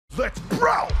Let's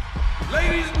bro!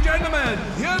 Ladies and gentlemen,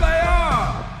 here they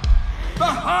are! The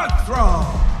heartthrob!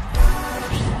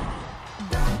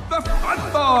 The fun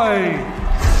boy!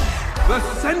 The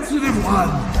sensitive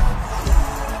one!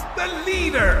 The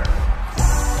leader!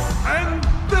 And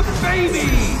the baby!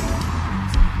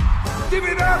 Give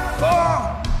it up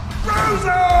for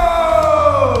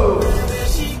BroZone! There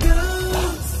she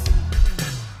goes.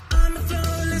 On the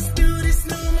floor, let's do this,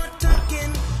 no more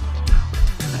talking.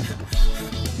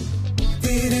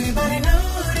 Did anybody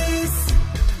notice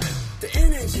the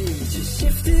energy just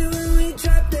shifted when we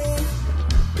dropped it?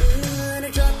 When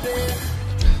it dropped it.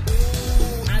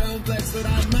 I don't flex, but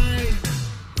I might.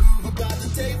 I'm about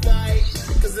to take flight,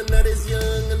 cause the nut is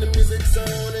young and the music's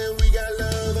on and we got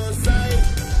love on sight.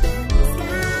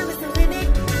 Sky was the limit,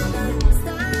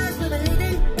 stars we were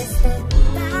living. It's the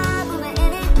vibe we were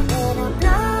in it, it'll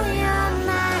blow your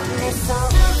mind. It's so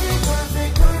perfect,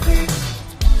 perfect, perfect,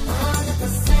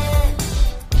 100%.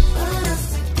 Put us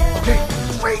together. Okay,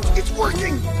 great, it's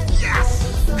working! Yes!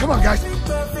 Come on, guys.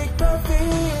 Perfect,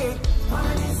 perfect.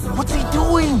 What's he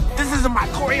doing? This isn't my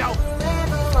choreo!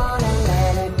 Never wanna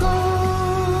let it go.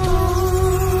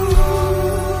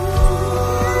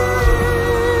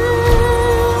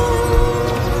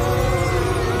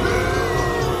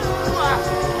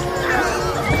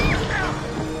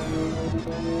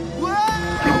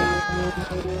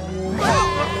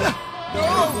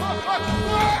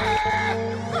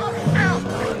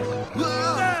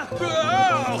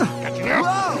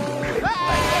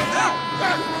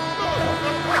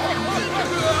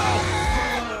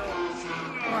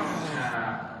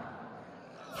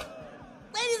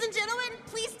 Ladies and gentlemen,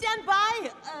 please stand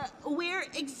by. We're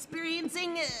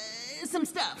experiencing some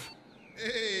stuff.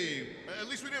 Hey, at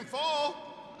least we didn't fall.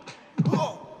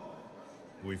 Oh.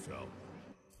 We fell.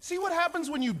 See what happens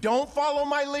when you don't follow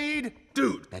my lead?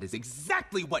 Dude, that is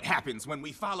exactly what happens when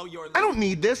we follow your lead. I don't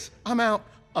need this. I'm out.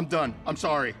 I'm done. I'm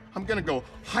sorry. I'm gonna go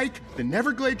hike the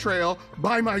Neverglade Trail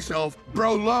by myself,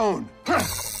 bro-lone. Huh.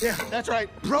 Yeah, that's right.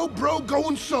 Bro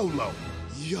going solo.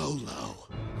 YOLO.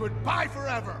 Goodbye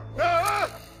forever.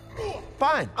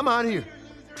 Fine, I'm out of here.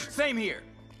 Same here.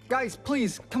 Guys,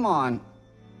 please, come on.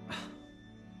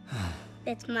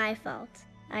 It's my fault.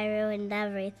 I ruined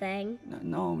everything.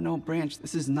 No, Branch,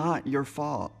 this is not your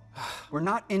fault. We're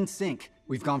not in sync.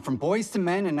 We've gone from boys to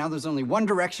men, and now there's only one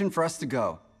direction for us to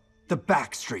go. The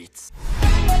back streets.